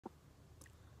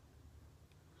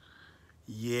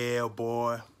Yeah,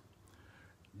 boy.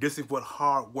 This is what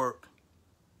hard work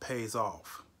pays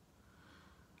off.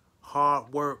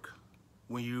 Hard work,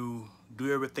 when you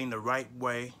do everything the right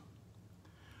way,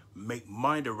 make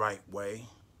money the right way,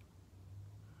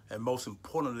 and most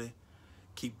importantly,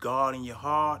 keep God in your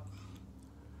heart.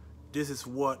 This is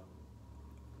what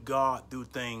God do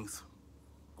things,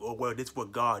 or well, this is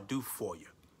what God do for you.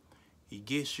 He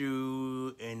gets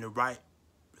you in the right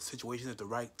situation at the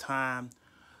right time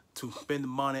to spend the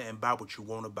money and buy what you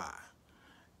want to buy.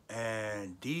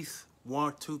 And these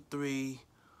 1, 2, 3,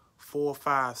 4,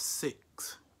 5,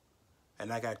 6,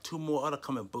 and I got 2 more other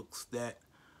comic books that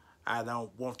I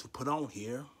don't want to put on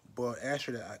here, but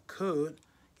actually I could.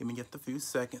 Give me just a few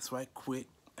seconds right quick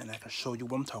and I can show you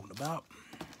what I'm talking about.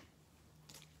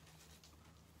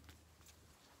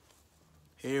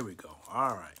 Here we go.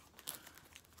 All right.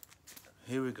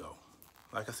 Here we go.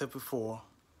 Like I said before,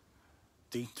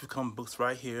 these 2 comic books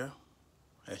right here,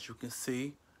 as you can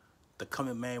see, the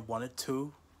Comic Man 1 and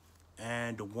 2,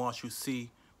 and the ones you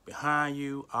see behind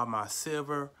you are my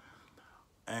silver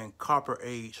and copper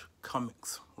age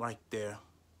comics right there.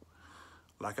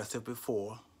 Like I said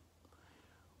before,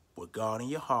 with God in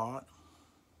your heart,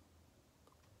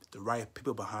 the right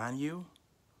people behind you,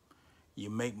 you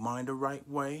make money the right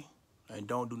way and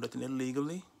don't do nothing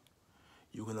illegally,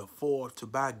 you can afford to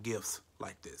buy gifts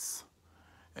like this.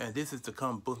 And this is the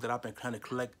comic book that I've been trying to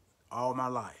collect all my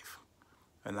life,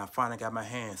 and I finally got my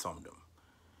hands on them.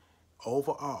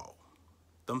 Overall,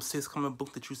 them 6 comic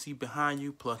books that you see behind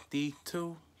you plus these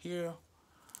 2 here,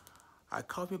 I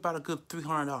cost me about a good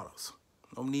 $300.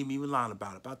 Don't need me lying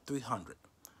about it, about $300.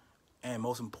 And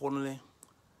most importantly,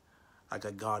 I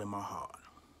got God in my heart.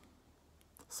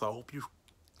 So I hope you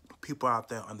people out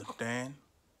there understand.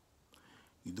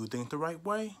 You do things the right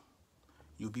way,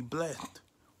 you'll be blessed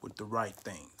with the right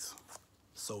things.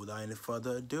 So without any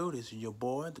further ado, this is your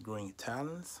boy, the Green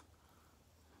Talons.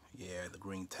 Yeah, the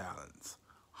Green Talons.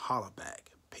 Holla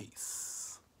back. Peace.